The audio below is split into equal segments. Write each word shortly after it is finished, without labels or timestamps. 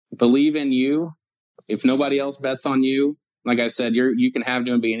believe in you. If nobody else bets on you, like I said, you can have,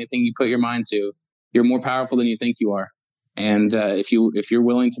 do, and be anything you put your mind to. You're more powerful than you think you are. And if you're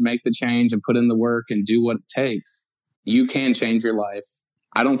willing to make the change and put in the work and do what it takes, you can change your life.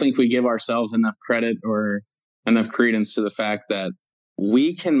 I don't think we give ourselves enough credit or enough credence to the fact that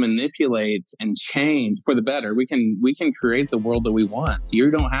we can manipulate and change for the better. We can create the world that we want. You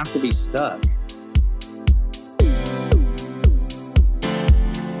don't have to be stuck.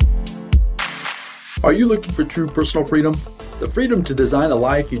 Are you looking for true personal freedom? The freedom to design a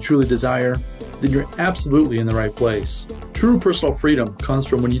life you truly desire? Then you're absolutely in the right place. True personal freedom comes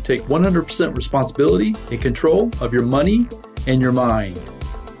from when you take 100% responsibility and control of your money and your mind.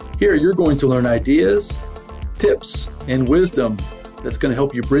 Here you're going to learn ideas, tips, and wisdom that's going to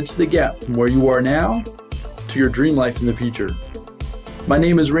help you bridge the gap from where you are now to your dream life in the future. My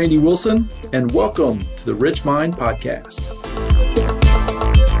name is Randy Wilson, and welcome to the Rich Mind Podcast.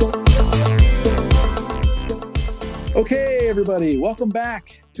 Okay, everybody, welcome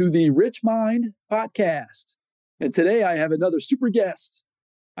back to the Rich Mind Podcast. And today I have another super guest.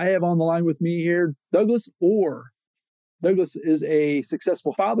 I have on the line with me here, Douglas Orr. Douglas is a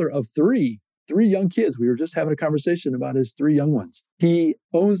successful father of three young kids. We were just having a conversation about his three young ones. He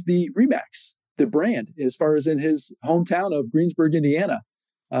owns the Remax, the brand, as far as in his hometown of Greensburg, Indiana.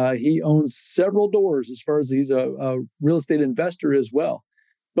 He owns several doors as far as he's a real estate investor as well.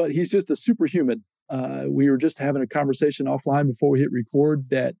 But he's just a superhuman. We were just having a conversation offline before we hit record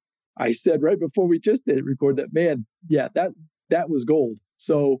that I said right before we just did record that, man, yeah, that was gold.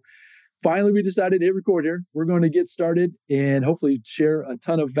 So finally, we decided to hit record here. We're going to get started and hopefully share a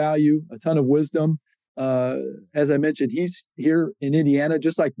ton of value, a ton of wisdom. As I mentioned, he's here in Indiana,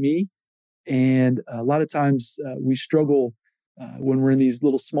 just like me. And a lot of times we struggle when we're in these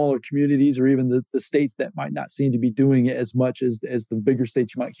little smaller communities or even the states that might not seem to be doing it as much as the bigger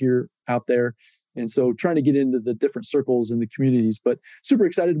states you might hear out there. And so trying to get into the different circles and the communities, but super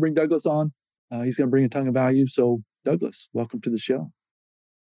excited to bring Douglas on. He's going to bring a ton of value. So Douglas, welcome to the show.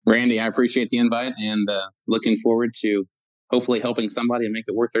 Randy, I appreciate the invite and looking forward to hopefully helping somebody and make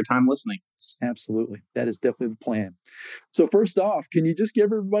it worth their time listening. Absolutely. That is definitely the plan. So first off, can you just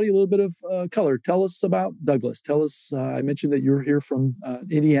give everybody a little bit of color? Tell us about Douglas. Tell us, I mentioned that you're here from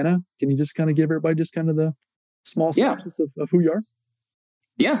Indiana. Can you just kind of give everybody just kind of the small synopsis of who you are?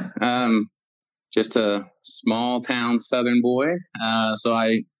 Yeah. Just a small town Southern boy. So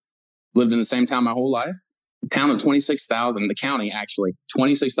I lived in the same town my whole life. A town of 26,000, the county actually,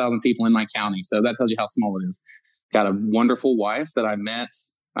 26,000 people in my county. So that tells you how small it is. Got a wonderful wife that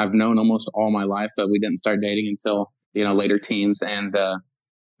I've known almost all my life, but we didn't start dating until, later teens, and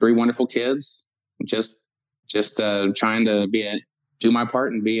three wonderful kids. Just trying to do my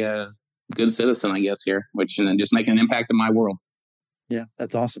part and be a good citizen, I guess, here, and then just making an impact in my world. Yeah,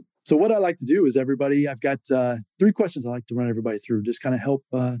 that's awesome. So what I like to do is I've got three questions I like to run everybody through, just kind of help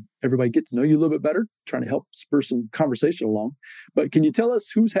everybody get to know you a little bit better, trying to help spur some conversation along. But can you tell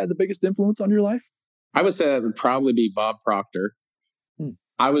us who's had the biggest influence on your life? I would say it would probably be Bob Proctor.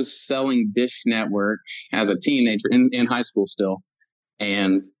 I was selling Dish Network as a teenager in high school still.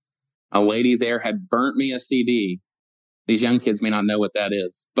 And a lady there had burnt me a CD. These young kids may not know what that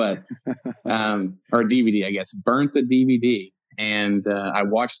is, but, or DVD, I guess, burnt the DVD. And I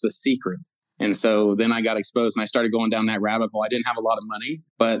watched The Secret. And so then I got exposed and I started going down that rabbit hole. I didn't have a lot of money,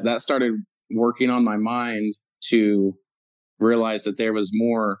 but that started working on my mind to realize that there was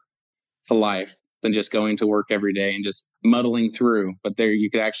more to life than just going to work every day and just muddling through. But there you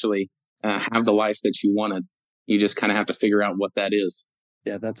could actually have the life that you wanted. You just kind of have to figure out what that is.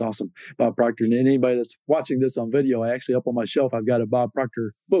 Yeah, that's awesome. Bob Proctor. And anybody that's watching this on video, I actually up on my shelf, I've got a Bob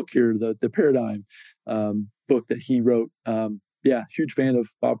Proctor book here, the Paradigm book that he wrote. Huge fan of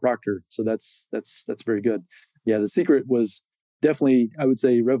Bob Proctor. So that's very good. Yeah, The Secret was definitely, I would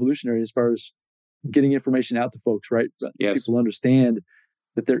say, revolutionary as far as getting information out to folks, right? Yes. People understand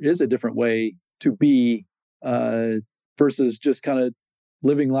that there is a different way to be versus just kind of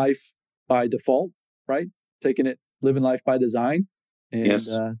living life by default, right? Living life by design. And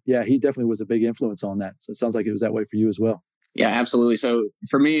yes. He definitely was a big influence on that. So it sounds like it was that way for you as well. Yeah, absolutely. So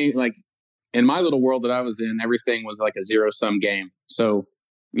for me, like in my little world that I was in, everything was like a zero-sum game. So,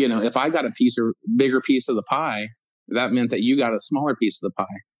 if I got a bigger piece of the pie, that meant that you got a smaller piece of the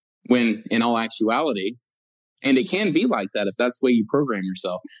pie. When in all actuality, and it can be like that if that's the way you program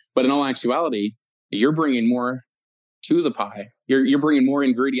yourself. But in all actuality, you're bringing more to the pie. You're bringing more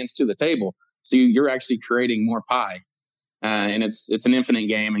ingredients to the table. So you're actually creating more pie. And it's an infinite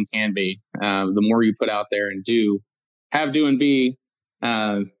game and can be. The more you put out there and do and be,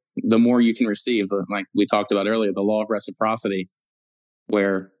 the more you can receive. Like we talked about earlier, the law of reciprocity,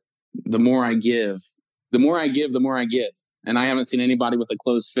 where the more I give, the more I give, the more I get. And I haven't seen anybody with a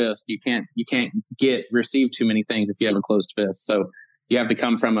closed fist. You can't receive too many things if you have a closed fist. So you have to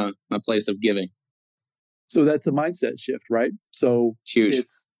come from a place of giving. So that's a mindset shift, right? So huge.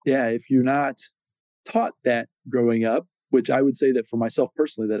 If you're not taught that growing up, which I would say that for myself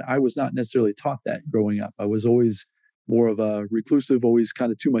personally, that I was not necessarily taught that growing up. I was always more of a reclusive, always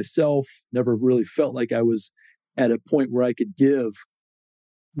kind of to myself, never really felt like I was at a point where I could give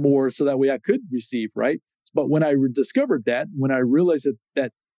more so that way I could receive, right? But when I discovered that, when I realized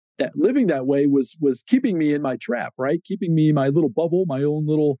that living that way was keeping me in my trap, right? Keeping me in my little bubble, my own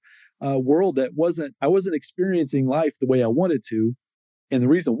little world I wasn't experiencing life the way I wanted to. And the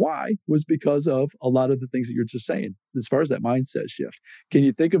reason why was because of a lot of the things that you're just saying, as far as that mindset shift. Can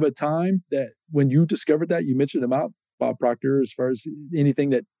you think of a time that when you discovered that, you mentioned about Bob Proctor, as far as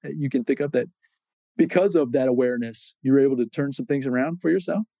anything that you can think of that because of that awareness, you were able to turn some things around for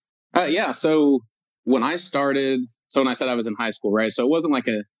yourself? Yeah. So when I said I was in high school, right? So it wasn't like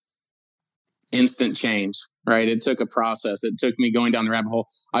a instant change, right? It took a process. It took me going down the rabbit hole.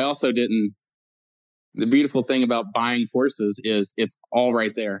 I also didn't. The beautiful thing about buying courses is it's all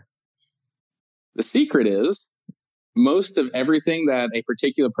right there. The secret is most of everything that a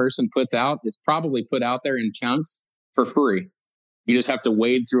particular person puts out is probably put out there in chunks for free. You just have to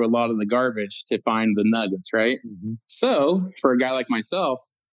wade through a lot of the garbage to find the nuggets, right? Mm-hmm. So for a guy like myself,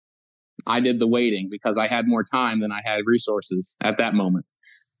 I did the waiting because I had more time than I had resources at that moment.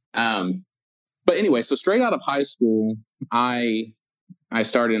 But anyway, so straight out of high school, I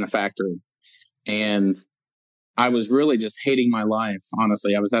started in a factory. And I was really just hating my life.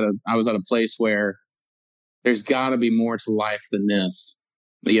 Honestly, I was at a place where there's got to be more to life than this.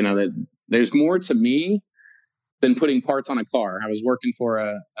 You know, that there's more to me than putting parts on a car. I was working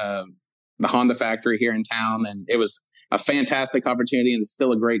for the Honda factory here in town, and it was a fantastic opportunity, and it's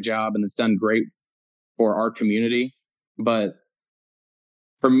still a great job, and it's done great for our community. But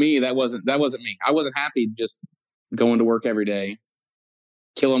for me, that wasn't me. I wasn't happy just going to work every day,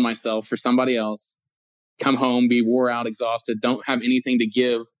 killing myself for somebody else, come home, be wore out, exhausted, don't have anything to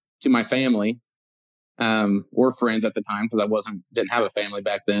give to my family or friends at the time, because I didn't have a family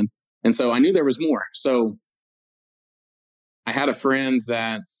back then. And so I knew there was more. So I had a friend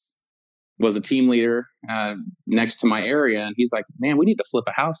that was a team leader next to my area, and he's like, "Man, we need to flip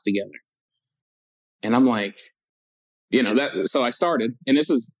a house together." And I'm like, so I started, and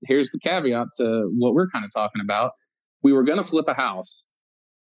here's the caveat to what we're kind of talking about. We were going to flip a house.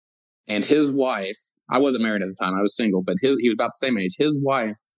 And his wife, I wasn't married at the time, I was single, but he was about the same age. His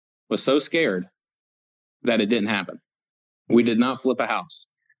wife was so scared that it didn't happen. We did not flip a house.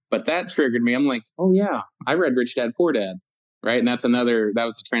 But that triggered me. I'm like, oh yeah, I read Rich Dad, Poor Dad, right? And that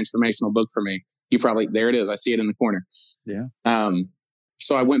was a transformational book for me. There it is. I see it in the corner. Yeah.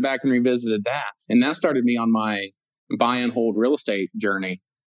 So I went back and revisited that. And that started me on my buy and hold real estate journey.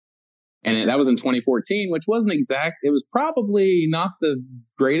 And that was in 2014, which wasn't exact. It was probably not the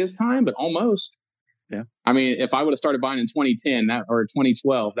greatest time, but almost. Yeah. I mean, if I would have started buying in 2010 or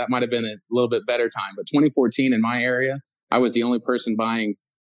 2012, that might have been a little bit better time. But 2014 in my area, I was the only person buying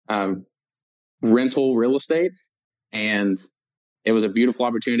rental real estate. And it was a beautiful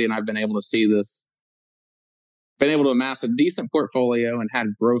opportunity. And I've been able to amass a decent portfolio and had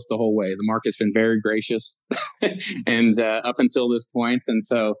growth the whole way. The market's been very gracious and up until this point. And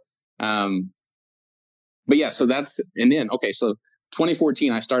so, but yeah, so so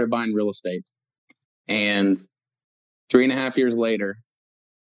 2014, I started buying real estate, and 3.5 years later,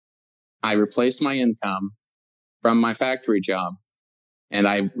 I replaced my income from my factory job, and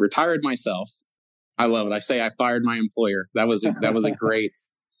I retired myself. I love it. I say I fired my employer. That was a great,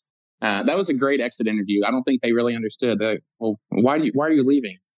 that was a great exit interview. I don't think they really understood that. Well, why are you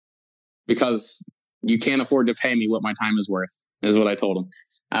leaving? Because you can't afford to pay me what my time is worth, is what I told them.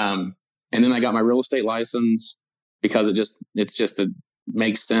 And then I got my real estate license because it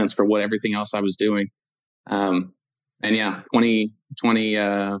makes sense for everything else I was doing. And yeah, 2020,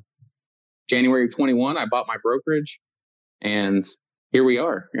 January of 21, I bought my brokerage, and here we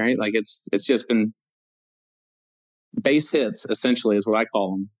are, right? Like it's just been base hits, essentially, is what I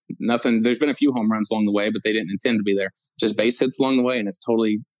call them. Nothing. There's been a few home runs along the way, but they didn't intend to be there. Just base hits along the way, and it's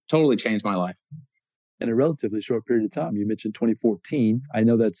totally changed my life. In a relatively short period of time. You mentioned 2014. I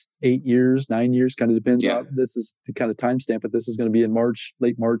know that's 8 years, 9 years, kind of depends on this is the kind of timestamp, but this is going to be in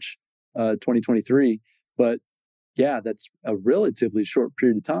late March, 2023. But yeah, that's a relatively short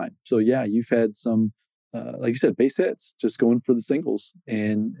period of time. So yeah, you've had some, like you said, base hits, just going for the singles.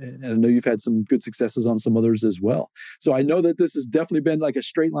 And I know you've had some good successes on some others as well. So I know that this has definitely been like a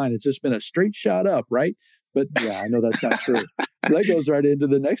straight line. It's just been a straight shot up, right? But yeah, I know that's not true. So that goes right into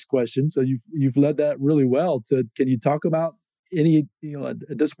the next question. So you've led that really well. So can you talk about any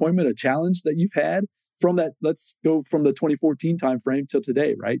a disappointment, a challenge that you've had from that? Let's go from the 2014 timeframe till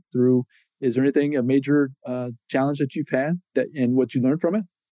today, right? Through, is there anything, a major challenge that you've had that and what you learned from it?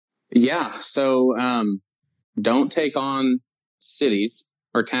 Yeah. So don't take on cities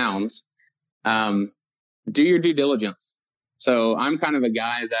or towns. Do your due diligence. So I'm kind of a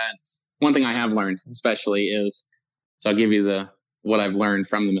guy that's one thing I have learned, especially is, so I'll give you what I've learned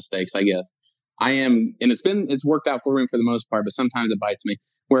from the mistakes, I guess. I am, and it's worked out for me for the most part, but sometimes it bites me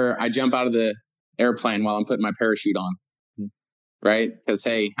where I jump out of the airplane while I'm putting my parachute on, right? Because,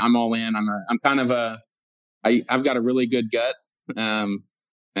 hey, I'm all in. I'm kind of I've got a really good gut.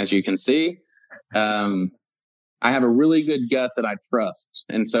 As you can see, I have a really good gut that I trust.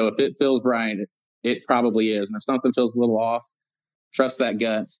 And so if it feels right, it probably is. And if something feels a little off, trust that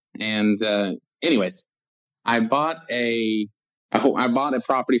gut. And anyways, I bought a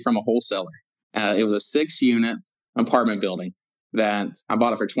property from a wholesaler. It was a 6-unit apartment building that I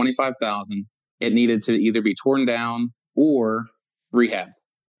bought it for $25,000. It needed to either be torn down or rehabbed.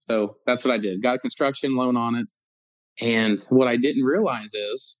 So that's what I did. Got a construction loan on it. And what I didn't realize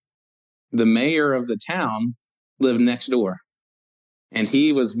is the mayor of the town lived next door. And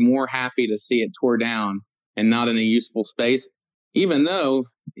he was more happy to see it tore down and not in a useful space, even though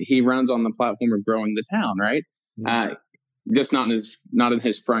he runs on the platform of growing the town, right? Mm-hmm. Just not in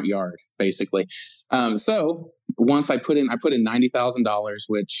his front yard, basically. So once I put in $90,000,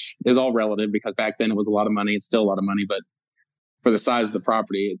 which is all relative because back then it was a lot of money. It's still a lot of money, but for the size of the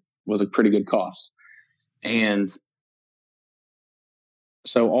property, it was a pretty good cost. And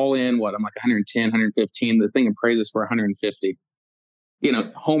so all in, I'm like 110, 115. The thing appraises for 150.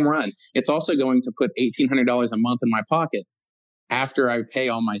 Home run. It's also going to put $1,800 a month in my pocket after I pay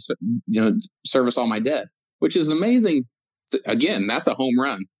all my, service all my debt, which is amazing. So again, that's a home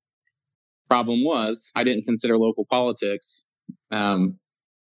run. Problem was, I didn't consider local politics. And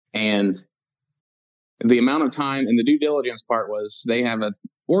the amount of time and the due diligence part was they have an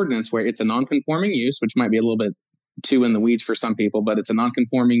ordinance where it's a non-conforming use, which might be a little bit too in the weeds for some people, but it's a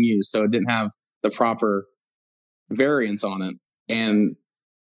non-conforming use. So it didn't have the proper variance on it. And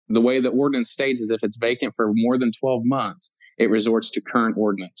the way the ordinance states is if it's vacant for more than 12 months, it resorts to current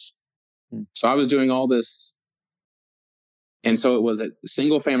ordinance. So I was doing all this. And so it was a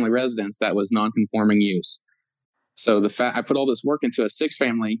single family residence that was non-conforming use. So I put all this work into a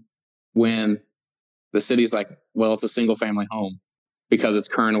 6-family when the city's like, well, it's a single family home because it's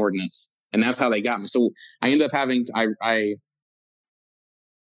current ordinance. And that's how they got me. So I ended up I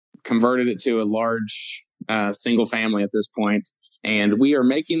converted it to a large single family at this point, and we are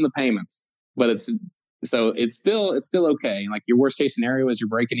making the payments, but it's still okay. Like your worst case scenario is you're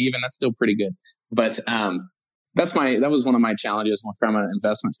breaking even. That's still pretty good. But that was one of my challenges from an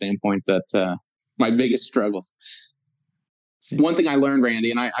investment standpoint. That my biggest struggles. One thing I learned,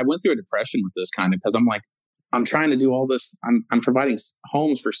 Randy, and I went through a depression with this kind of because I'm like, I'm trying to do all this. I'm providing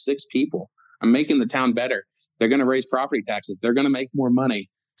homes for 6 people. I'm making the town better. They're going to raise property taxes. They're going to make more money.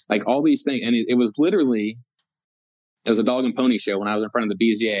 Like all these things. And it was a dog and pony show when I was in front of the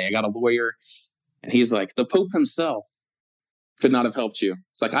BZA. I got a lawyer and he's like, the Pope himself could not have helped you.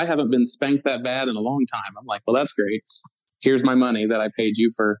 It's like, I haven't been spanked that bad in a long time. I'm like, well, that's great. Here's my money that I paid you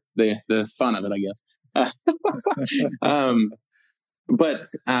for the fun of it, I guess.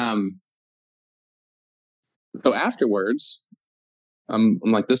 So afterwards, I'm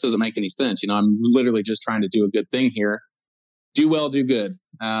like, this doesn't make any sense. I'm literally just trying to do a good thing here. Do well, do good,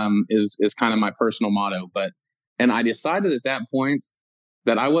 is kind of my personal motto. And I decided at that point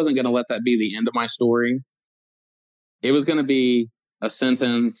that I wasn't going to let that be the end of my story. It was going to be a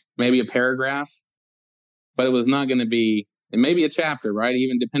sentence, maybe a paragraph, but it was not going to be, it may be a chapter, right?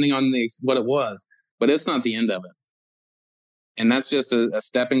 Even depending on what it was, but it's not the end of it. And that's just a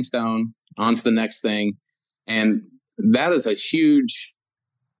stepping stone onto the next thing. And that is a huge,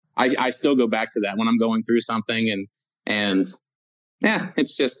 I still go back to that when I'm going through something and yeah,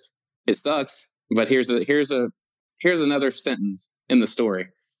 it's just, it sucks, but here's another sentence in the story,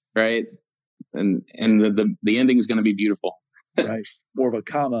 right? And the ending is going to be beautiful. Right. More of a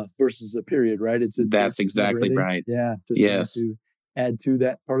comma versus a period, right? That's exactly right. Yeah. Just to add to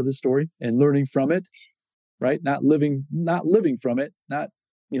that part of the story and learning from it, right? Not living from it, not,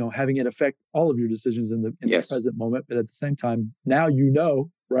 having it affect all of your decisions in the present moment. But at the same time, now,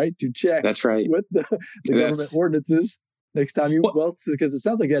 right, to check that's right with the government ordinances next time because it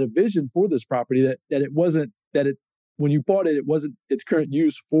sounds like you had a vision for this property when you bought it, it wasn't its current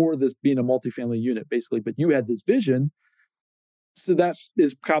use for this being a multifamily unit, basically. But you had this vision So that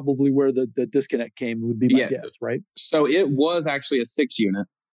is probably where the disconnect came, would be my guess, right? So it was actually a 6-unit.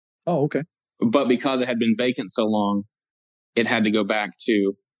 Oh, okay. But because it had been vacant so long, it had to go back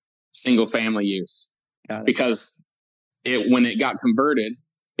to single family use. Got it. Because when it got converted,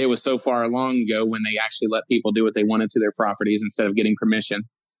 it was so far long ago when they actually let people do what they wanted to their properties instead of getting permission.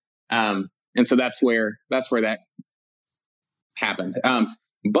 And so that's where that happened.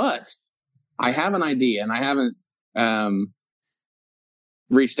 But I have an idea, and I haven't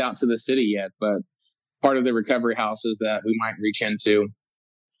reached out to the city yet, but part of the recovery houses that we might reach into,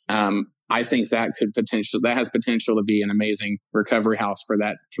 I think that has potential to be an amazing recovery house for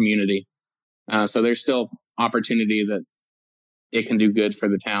that community. So there's still opportunity that it can do good for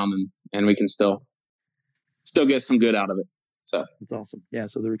the town, and we can still get some good out of it. So that's awesome. Yeah.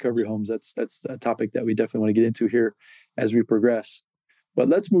 So the recovery homes, that's a topic that we definitely want to get into here as we progress. But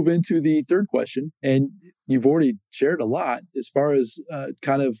let's move into the third question. And you've already shared a lot as far as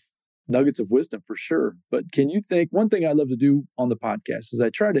kind of nuggets of wisdom for sure. But can you think, one thing I love to do on the podcast is I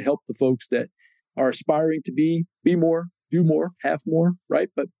try to help the folks that are aspiring to be more, do more, have more, right?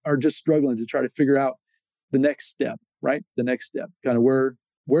 But are just struggling to try to figure out the next step, right? The next step, kind of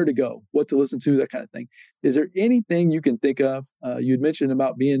where to go, what to listen to, that kind of thing. Is there anything you can think of? You'd mentioned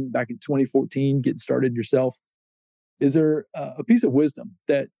about being back in 2014, getting started yourself. Is there a piece of wisdom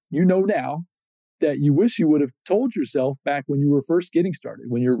that you know now that you wish you would have told yourself back when you were first getting started,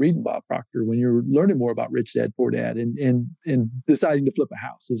 when you're reading Bob Proctor, when you're learning more about Rich Dad, Poor Dad, and deciding to flip a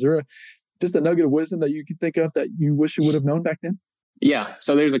house? Is there just a nugget of wisdom that you can think of that you wish you would have known back then? Yeah.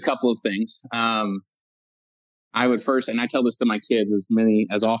 So there's a couple of things. I would first, and I tell this to my kids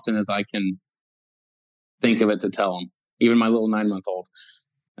as often as I can think of it to tell them, even my little 9-month-old.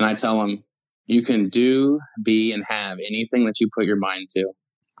 And I tell them, you can do, be, and have anything that you put your mind to.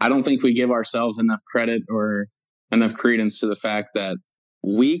 I don't think we give ourselves enough credit or enough credence to the fact that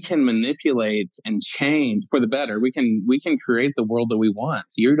we can manipulate and change for the better. We can create the world that we want.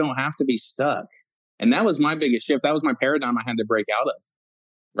 You don't have to be stuck. And that was my biggest shift. That was my paradigm I had to break out of,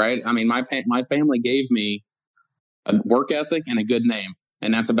 right? I mean, my family gave me a work ethic and a good name,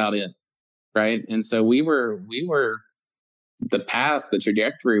 and that's about it, right? And so we were the path, the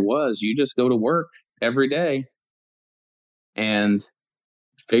trajectory was you just go to work every day and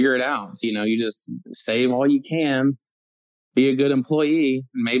figure it out. So, you just save all you can, be a good employee,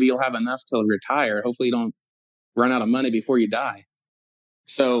 and maybe you'll have enough to retire. Hopefully you don't run out of money before you die.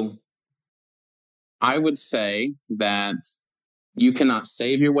 So I would say that you cannot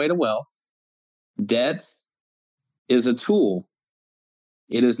save your way to wealth. Debt is a tool.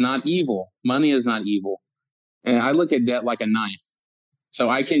 It is not evil. Money is not evil. And I look at debt like a knife. So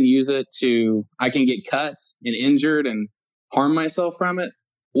I can use it I can get cut and injured and harm myself from it,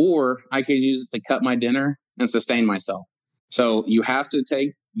 or I could use it to cut my dinner and sustain myself. So you have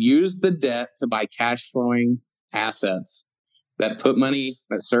to use the debt to buy cash flowing assets that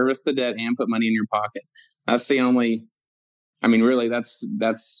service the debt and put money in your pocket. That's really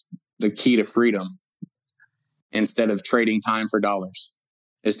that's the key to freedom. Instead of trading time for dollars,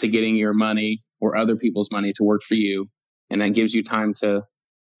 is to getting your money or other people's money to work for you. And that gives you time to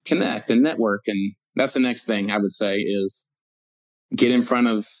connect and network. And that's the next thing I would say is get in front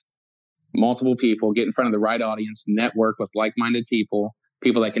of multiple people, get in front of the right audience, network with like-minded people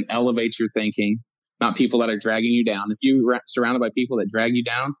that can elevate your thinking, not people that are dragging you down. If you're surrounded by people that drag you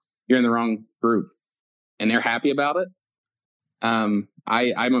down, you're in the wrong group and they're happy about it. I'm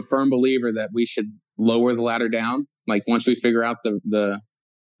a firm believer that we should lower the ladder down. Like once we figure out the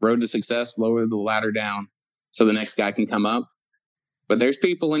road to success, lower the ladder down so the next guy can come up. But there's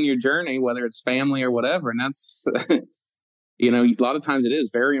people in your journey, whether it's family or whatever, and that's, a lot of times it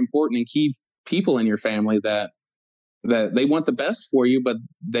is very important and key people in your family that they want the best for you, but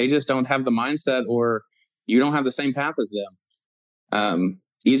they just don't have the mindset, or you don't have the same path as them.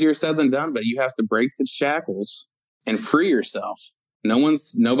 Easier said than done, but you have to break the shackles and free yourself.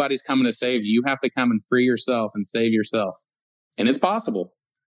 Nobody's coming to save you. You have to come and free yourself and save yourself. And it's possible.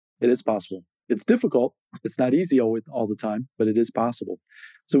 It is possible. It's difficult. It's not easy all the time, but it is possible.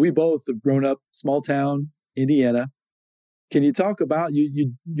 So we both have grown up small town, Indiana. Can you talk about,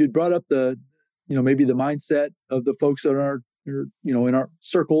 you brought up maybe the mindset of the folks that are, in our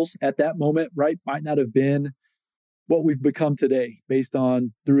circles at that moment, right? Might not have been what we've become today based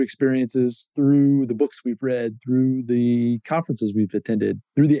on through experiences, through the books we've read, through the conferences we've attended,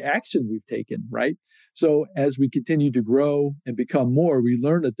 through the action we've taken, right? So as we continue to grow and become more, we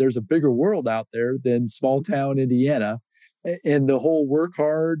learn that there's a bigger world out there than small town Indiana, and the whole work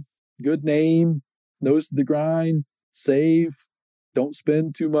hard, good name, nose to the grind, save, don't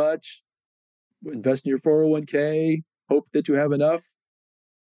spend too much, invest in your 401k, hope that you have enough.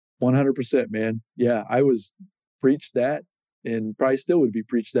 100%, man. Yeah, I was preached that, and probably still would be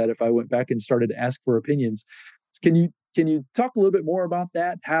preached that if I went back and started to ask for opinions. Can you talk a little bit more about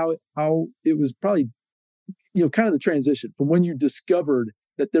that? How it was probably, kind of the transition from when you discovered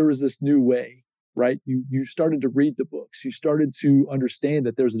that there was this new way, right? You started to read the books. You started to understand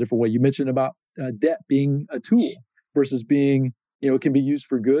that there's a different way. You mentioned about debt being a tool versus being, it can be used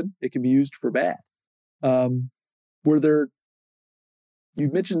for good. It can be used for bad. You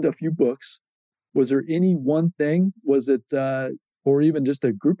mentioned a few books. Was there any one thing? Was it, or even just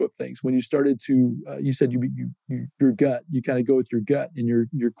a group of things when you started to? You said your gut. You kind of go with your gut, and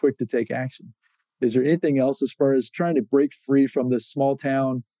you're quick to take action. Is there anything else as far as trying to break free from this small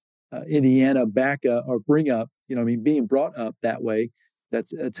town, Indiana or bring up? Being brought up that way.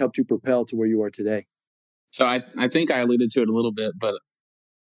 That's helped you propel to where you are today. So I think I alluded to it a little bit, but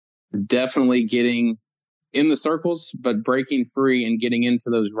definitely getting in the circles, but breaking free and getting into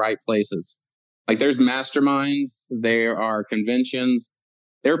those right places. Like there's masterminds, there are conventions,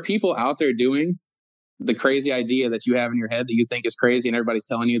 there are people out there doing the crazy idea that you have in your head that you think is crazy and everybody's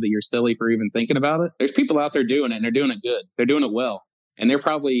telling you that you're silly for even thinking about it. There's people out there doing it and they're doing it good. They're doing it well. And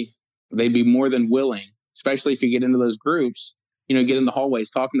they'd be more than willing, especially if you get into those groups, get in the hallways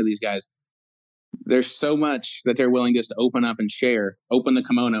talking to these guys. There's so much that they're willing just to open up and share, open the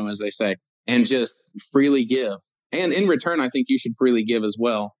kimono, as they say, and just freely give. And in return, I think you should freely give as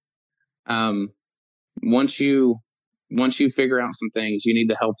well. Once you figure out some things, you need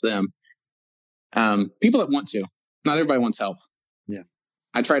to help them. People that want to, not everybody wants help. Yeah.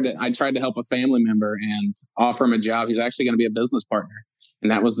 I tried to help a family member and offer him a job. He's actually going to be a business partner. And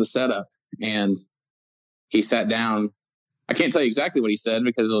that was the setup. And he sat down. I can't tell you exactly what he said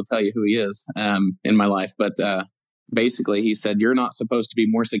because it'll tell you who he is, in my life. But, basically he said, you're not supposed to be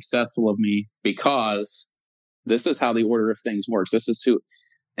more successful of me because this is how the order of things works. This is who,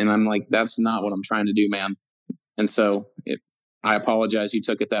 and I'm like, that's not what I'm trying to do, man. And so I apologize. You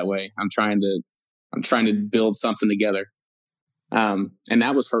took it that way. I'm trying to build something together. And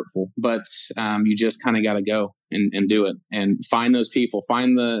that was hurtful, but, you just kind of got to go and do it and find those people,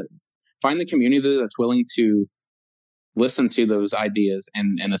 find the community that's willing to listen to those ideas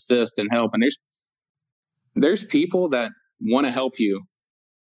and assist and help. And there's people that want to help you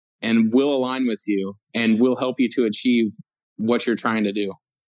and will align with you and will help you to achieve what you're trying to do.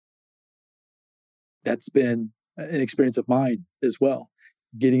 That's been an experience of mine as well.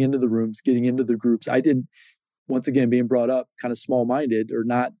 Getting into the rooms, getting into the groups. I didn't, once again, being brought up kind of small-minded or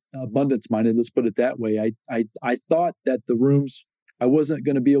not abundance-minded, let's put it that way. I thought that the rooms, I wasn't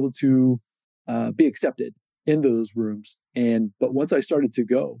going to be able to be accepted into those rooms. But once I started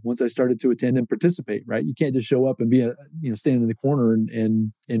to attend and participate, right? You can't just show up and be standing in the corner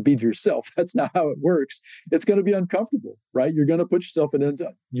and be yourself. That's not how it works. It's going to be uncomfortable, right? You're going to put yourself in,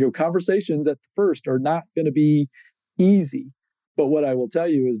 conversations at first are not going to be easy. But what I will tell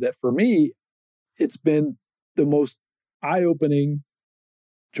you is that for me, it's been the most eye-opening,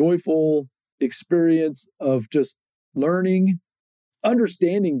 joyful experience of just learning,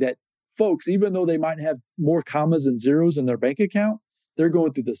 understanding that folks, even though they might have more commas and zeros in their bank account, they're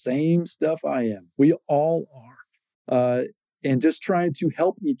going through the same stuff I am. We all are. And just trying to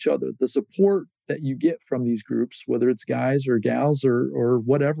help each other. The support that you get from these groups, whether it's guys or gals or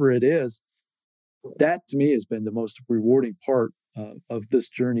whatever it is, that to me has been the most rewarding part of this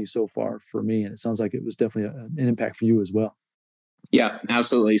journey so far for me. And it sounds like it was definitely an impact for you as well. Yeah,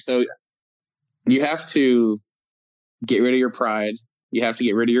 absolutely. So you have to get rid of your pride. You have to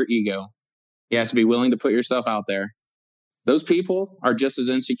get rid of your ego. You have to be willing to put yourself out there. Those people are just as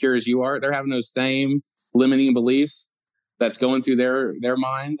insecure as you are. They're having those same limiting beliefs that's going through their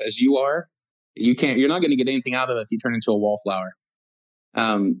mind as you are. You're not going to get anything out of it if you turn into a wallflower.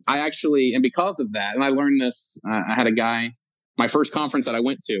 And because of that, and I learned this, I had a guy, my first conference that I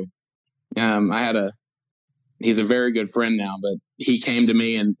went to, he's a very good friend now, but he came to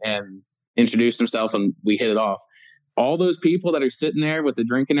me and introduced himself and we hit it off. All those people that are sitting there with a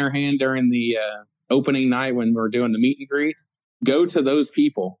drink in their hand during the opening night when we're doing the meet and greet, go to those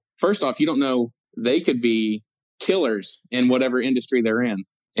people. First off, you don't know, they could be killers in whatever industry they're in.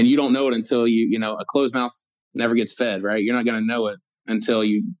 And you don't know it until a closed mouth never gets fed, right? You're not going to know it until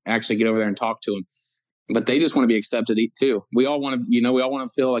you actually get over there and talk to them. But they just want to be accepted too. We all want to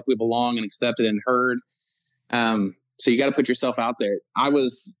feel like we belong and accepted and heard. So you got to put yourself out there. I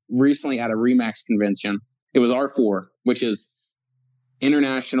was recently at a RE/MAX convention. It was R4, which is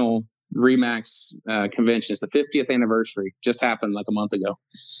International RE/MAX Convention. It's the 50th anniversary. Just happened like a month ago.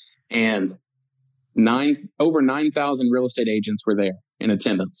 And over 9,000 real estate agents were there in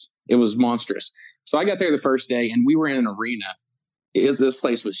attendance. It was monstrous. So I got there the first day, and we were in an arena. This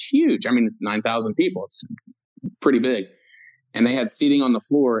place was huge. I mean, 9,000 people. It's pretty big. And they had seating on the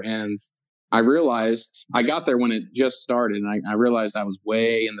floor. And I realized I got there when it just started. And I realized I was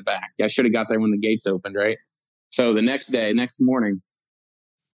way in the back. I should have got there when the gates opened, right? So the next morning,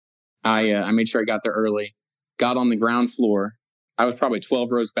 I made sure I got there early, got on the ground floor. I was probably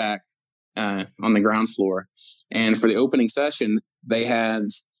 12 rows back on the ground floor. And for the opening session, they had,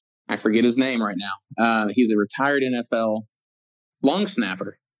 I forget his name right now. He's a retired NFL long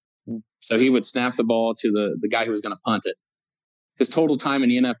snapper. So he would snap the ball to the guy who was going to punt it. His total time in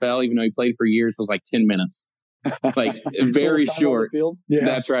the NFL, even though he played for years, was like 10 minutes. Like very short. Yeah.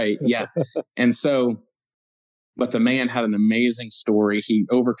 That's right. Yeah. And so, but the man had an amazing story. He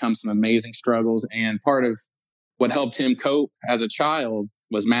overcome some amazing struggles. And part of what helped him cope as a child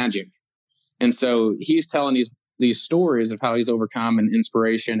was magic. And so he's telling these stories of how he's overcome and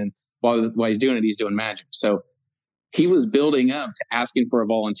inspiration. And while he's doing it, he's doing magic. So he was building up to asking for a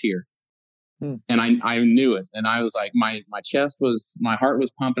volunteer. And I knew it. And I was like, my heart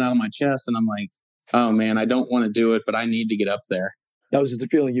was pumping out of my chest. And I'm like, oh man, I don't want to do it, but I need to get up there. That was just a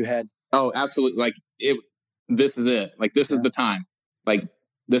feeling you had. Oh, absolutely. Like this is it. Like, this is the time. Like,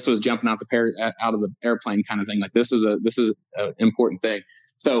 this was jumping out out of the airplane kind of thing. Like, this is an important thing.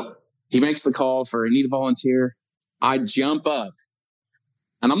 So he makes the call for, I need a volunteer. I jump up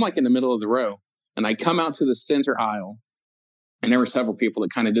and I'm like in the middle of the row, and I come out to the center aisle, and there were several people that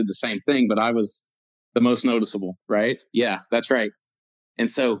kind of did the same thing, but I was the most noticeable, right? Yeah, that's right. And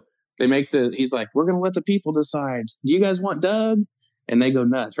so he's like, we're going to let the people decide. Do you guys want Doug? And they go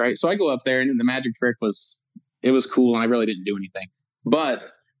nuts, right? So I go up there, and the magic trick was cool, and I really didn't do anything.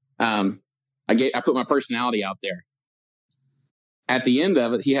 But I put my personality out there. At the end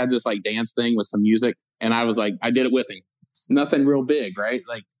of it, he had this like dance thing with some music, and I was like, I did it with him. Nothing real big, right?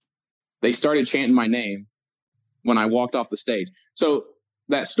 Like, they started chanting my name when I walked off the stage. So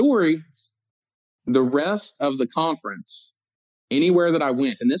that story, the rest of the conference, anywhere that I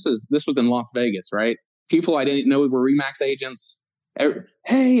went, and this was in Las Vegas, right? People I didn't know were Remax agents.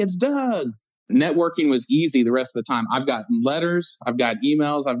 Hey, it's Doug. Networking was easy the rest of the time. I've gotten letters, I've got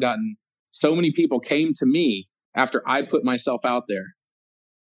emails, I've gotten so many people came to me after I put myself out there.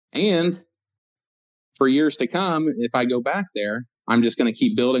 And for years to come, if I go back there, I'm just going to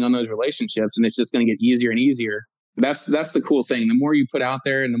keep building on those relationships, and it's just going to get easier and easier. That's the cool thing. The more you put out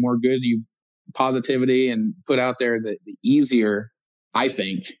there and the more good positivity and put out there, the easier, I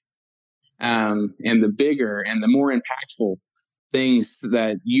think, and the bigger and the more impactful things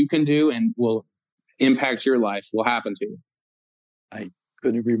that you can do and will impact your life will happen to you. I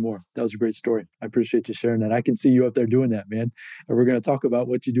couldn't agree more. That was a great story. I appreciate you sharing that. I can see you up there doing that, man. And we're going to talk about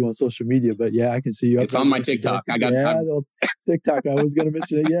what you do on social media, but yeah, I can see you up it's there. On my TikTok. TikTok. I was going to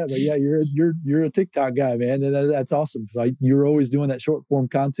mention it. Yeah, but yeah, you're a TikTok guy, man. And that's awesome. Like, you're always doing that short form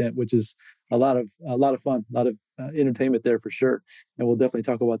content, which is a lot of fun, a lot of entertainment there for sure. And we'll definitely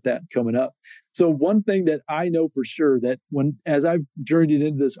talk about that coming up. So one thing that I know for sure that as I've journeyed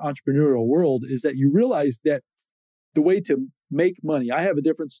into this entrepreneurial world is that you realize that the way to make money, I have a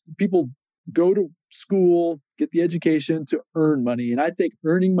difference. People go to school, get the education to earn money. And I think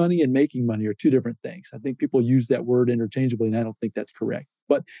earning money and making money are two different things. I think people use that word interchangeably, and I don't think that's correct.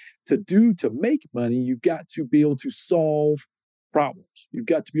 But to make money, you've got to be able to solve problems. You've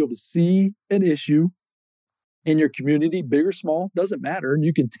got to be able to see an issue in your community, big or small, doesn't matter. And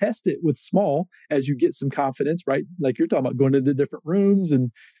you can test it with small as you get some confidence, right? Like you're talking about going into different rooms,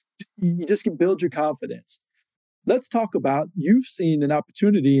 and you just can build your confidence. Let's talk about, you've seen an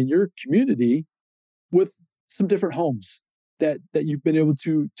opportunity in your community with some different homes that you've been able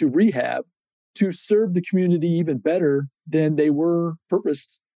to rehab to serve the community even better than they were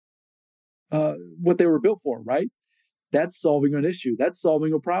purposed, what they were built for, right? That's solving an issue. That's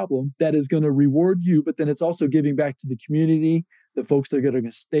solving a problem that is going to reward you, but then it's also giving back to the community, the folks that are going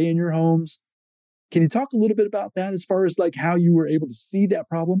to stay in your homes. Can you talk a little bit about that as far as like how you were able to see that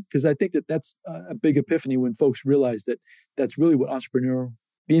problem? Because I think that's a big epiphany when folks realize that that's really what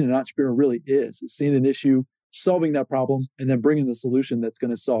being an entrepreneur really is seeing an issue, solving that problem, and then bringing the solution that's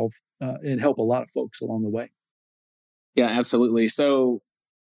going to solve and help a lot of folks along the way. Yeah, absolutely. So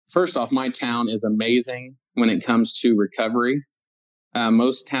first off, my town is amazing when it comes to recovery.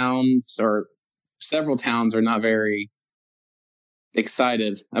 Most towns, or several towns, are not very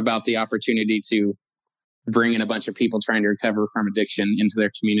excited about the opportunity to bring in a bunch of people trying to recover from addiction into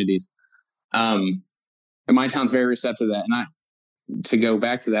their communities. And my town's very receptive to that. And to go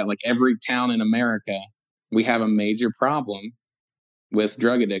back to that, like every town in America, we have a major problem with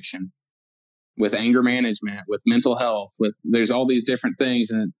drug addiction, with anger management, with mental health, there's all these different things.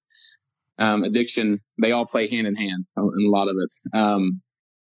 And addiction, they all play hand in hand in a lot of it.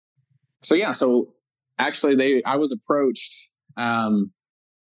 So actually I was approached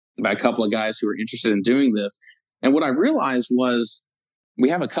by a couple of guys who were interested in doing this. And what I realized was we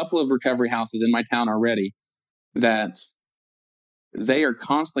have a couple of recovery houses in my town already that they are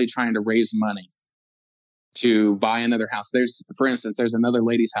constantly trying to raise money to buy another house. For instance, there's another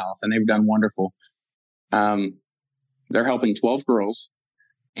lady's house, and they've done wonderful. They're helping 12 girls,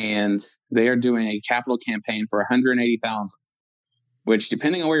 and they are doing a capital campaign for $180,000, which,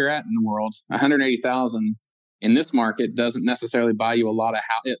 depending on where you're at in the world, $180,000 in this market doesn't necessarily buy you a lot of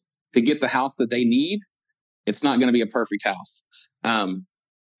house. To get the house that they need, it's not going to be a perfect house.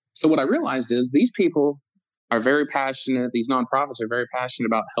 So what I realized is these people are very passionate. These nonprofits are very passionate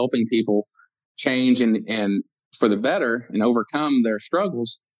about helping people change and for the better and overcome their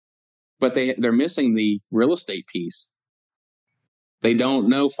struggles, but they're missing the real estate piece. They don't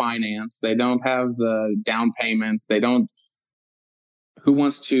know finance. They don't have the down payment. Who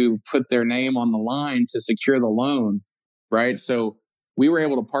wants to put their name on the line to secure the loan, right? So we were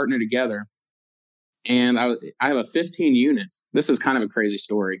able to partner together, and I have a 15 units. This is kind of a crazy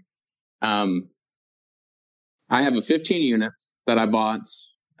story. I have a 15 unit that I bought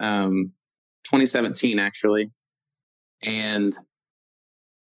 2017 actually, and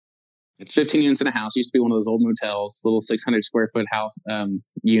it's 15 units in a house. It used to be one of those old motels, little 600 square foot house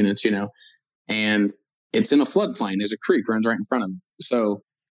units, and it's in a floodplain. There's a creek runs right in front of it. So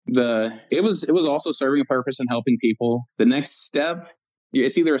it was also serving a purpose and helping people. The next step,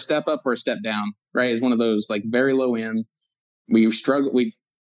 it's either a step up or a step down, right? It's one of those like very low end.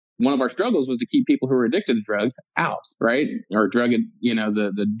 One of our struggles was to keep people who are addicted to drugs out, right? Or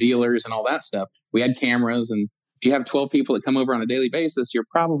the dealers and all that stuff. We had cameras, and if you have 12 people that come over on a daily basis,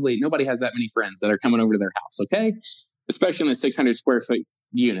 nobody has that many friends that are coming over to their house. Okay. Especially in a 600 square foot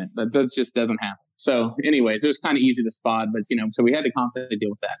unit. That just doesn't happen. So anyways, it was kind of easy to spot, but so we had to constantly deal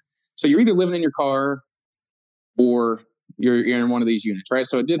with that. So you're either living in your car or you're in one of these units, right?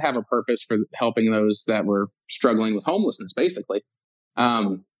 So it did have a purpose for helping those that were struggling with homelessness, basically.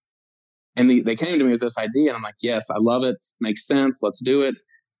 And they came to me with this idea, and I'm like, yes, I love it. Makes sense. Let's do it.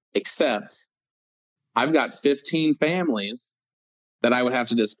 Except I've got 15 families that I would have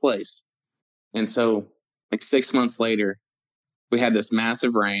to displace. And so like 6 months later, we had this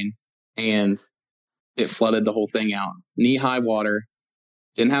massive rain, and it flooded the whole thing out. Knee-high water.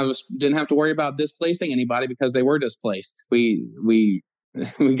 Didn't have to worry about displacing anybody because they were displaced. We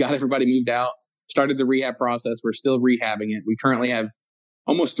got everybody moved out, started the rehab process. We're still rehabbing it. We currently have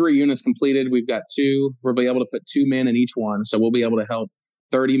almost 3 units completed. We've got 2. We'll be able to put 2 men in each one. So we'll be able to help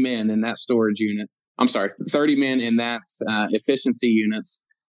 30 men in that storage unit. 30 men in that efficiency units.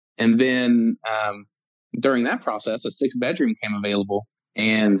 And then during that process, a 6-bedroom came available,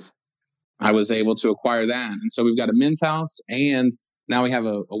 and I was able to acquire that. And so we've got a men's house, and now we have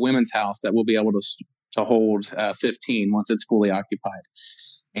a women's house that will be able to hold 15 once it's fully occupied.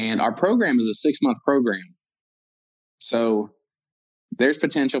 And our program is a 6-month program. So there's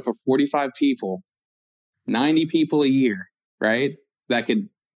potential for 45 people, 90 people a year, right? That could,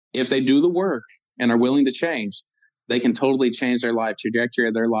 if they do the work and are willing to change, they can totally change their life, trajectory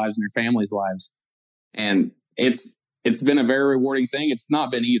of their lives and their families' lives. And it's been a very rewarding thing. It's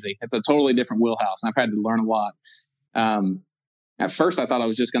not been easy. It's a totally different wheelhouse. I've had to learn a lot. At first, I thought I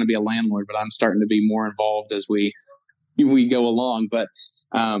was just going to be a landlord, but I'm starting to be more involved as we go along. But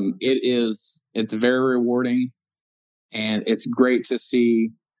it's very rewarding, and it's great to see.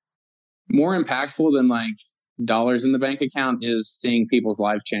 More impactful than like dollars in the bank account is seeing people's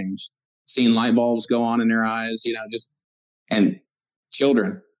lives change, seeing light bulbs go on in their eyes, and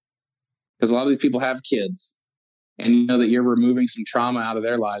children. Because a lot of these people have kids, and you know that you're removing some trauma out of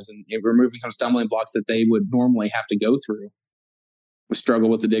their lives, and you're removing some stumbling blocks that they would normally have to go through, struggle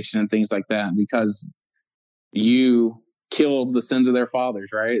with addiction and things like that, because you killed the sins of their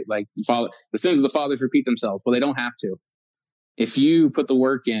fathers, right? Like the sins of the fathers repeat themselves. Well, they don't have to. If you put the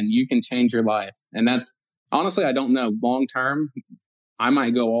work in, you can change your life. And that's honestly, I don't know. Long term, I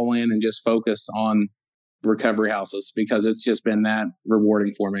might go all in and just focus on recovery houses because it's just been that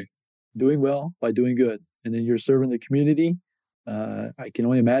rewarding for me. Doing well by doing good. And then you're serving the community. I can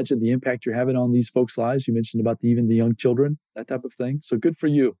only imagine the impact you're having on these folks' lives. You mentioned about even the young children, that type of thing. So good for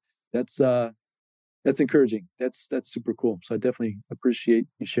you. That's encouraging. That's super cool. So I definitely appreciate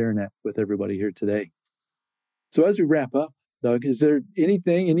you sharing that with everybody here today. So as we wrap up, Doug, is there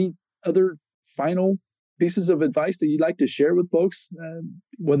any other final pieces of advice that you'd like to share with folks,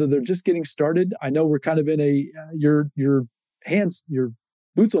 whether they're just getting started? I know we're kind of in your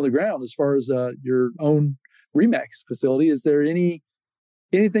boots on the ground as far as your own RE/MAX facility. Is there any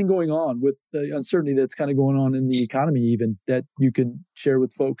anything going on with the uncertainty that's kind of going on in the economy, even that you can share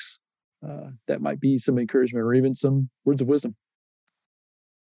with folks that might be some encouragement or even some words of wisdom?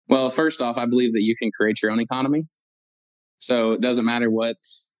 Well, first off, I believe that you can create your own economy. So it doesn't matter what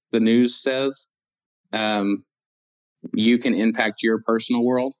the news says. You can impact your personal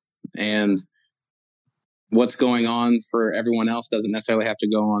world, and what's going on for everyone else doesn't necessarily have to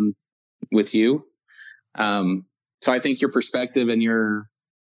go on with you. So I think your perspective and your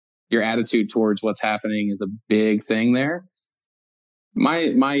attitude towards what's happening is a big thing there.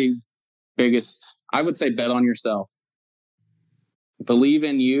 My biggest, I would say, bet on yourself. Believe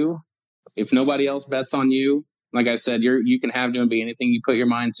in you. If nobody else bets on you, like I said, you can have, do, and be anything you put your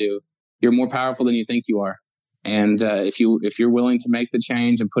mind to. You're more powerful than you think you are. And if you're willing to make the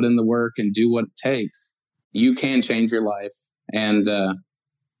change and put in the work and do what it takes, you can change your life. And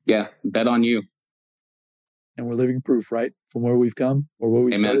bet on you. And we're living proof, right? From where we've come or where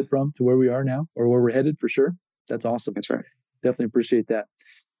we started from to where we are now or where we're headed, for sure. That's awesome. That's right. Definitely appreciate that.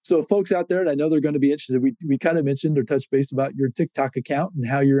 So folks out there, and I know they're going to be interested, we kind of mentioned or touched base about your TikTok account and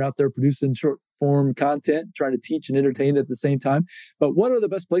how you're out there producing short form content, trying to teach and entertain at the same time. But what are the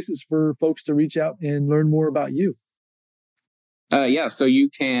best places for folks to reach out and learn more about you? So you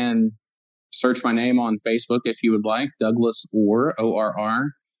can search my name on Facebook if you would like, Douglas Orr,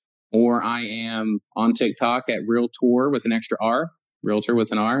 ORR, or I am on TikTok at Realtor with an extra R, Realtor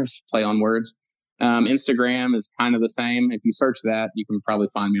with an R, play on words. Instagram is kind of the same. If you search that, you can probably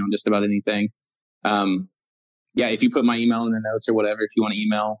find me on just about anything. If you put my email in the notes or whatever, if you want to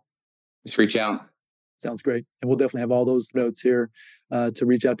email, just reach out. Sounds great. And we'll definitely have all those notes here to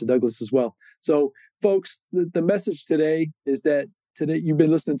reach out to Douglas as well. So folks, the message today is that today you've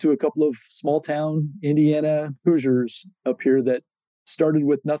been listening to a couple of small town Indiana Hoosiers up here that started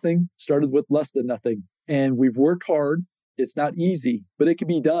with nothing, started with less than nothing. And we've worked hard. It's not easy, but it can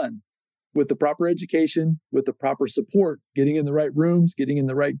be done with the proper education, with the proper support, getting in the right rooms, getting in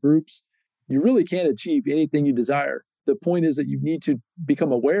the right groups. You really can achieve anything you desire. The point is that you need to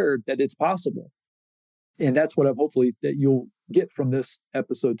become aware that it's possible. And that's what I'm hopefully that you'll get from this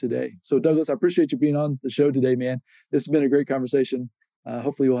episode today. So Douglas, I appreciate you being on the show today, man. This has been a great conversation.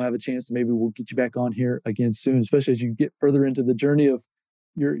 Hopefully we'll have a chance to, maybe we'll get you back on here again soon, especially as you get further into the journey of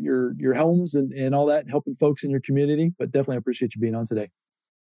your homes and all that, helping folks in your community. But definitely appreciate you being on today.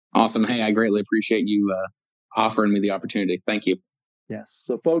 Awesome. Hey, I greatly appreciate you offering me the opportunity. Thank you. Yes.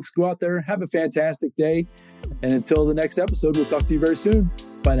 So folks, go out there, have a fantastic day. And until the next episode, we'll talk to you very soon.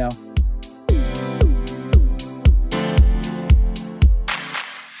 Bye now.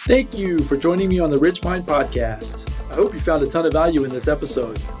 Thank you for joining me on the Rich Mind Podcast. I hope you found a ton of value in this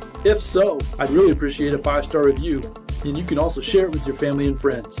episode. If so, I'd really appreciate a 5-star review. And you can also share it with your family and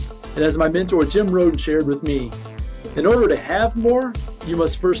friends. And as my mentor Jim Roden shared with me, in order to have more, you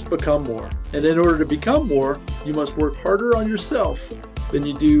must first become more. And in order to become more, you must work harder on yourself than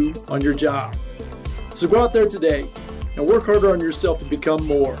you do on your job. So go out there today and work harder on yourself to become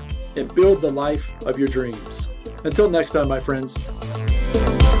more and build the life of your dreams. Until next time, my friends.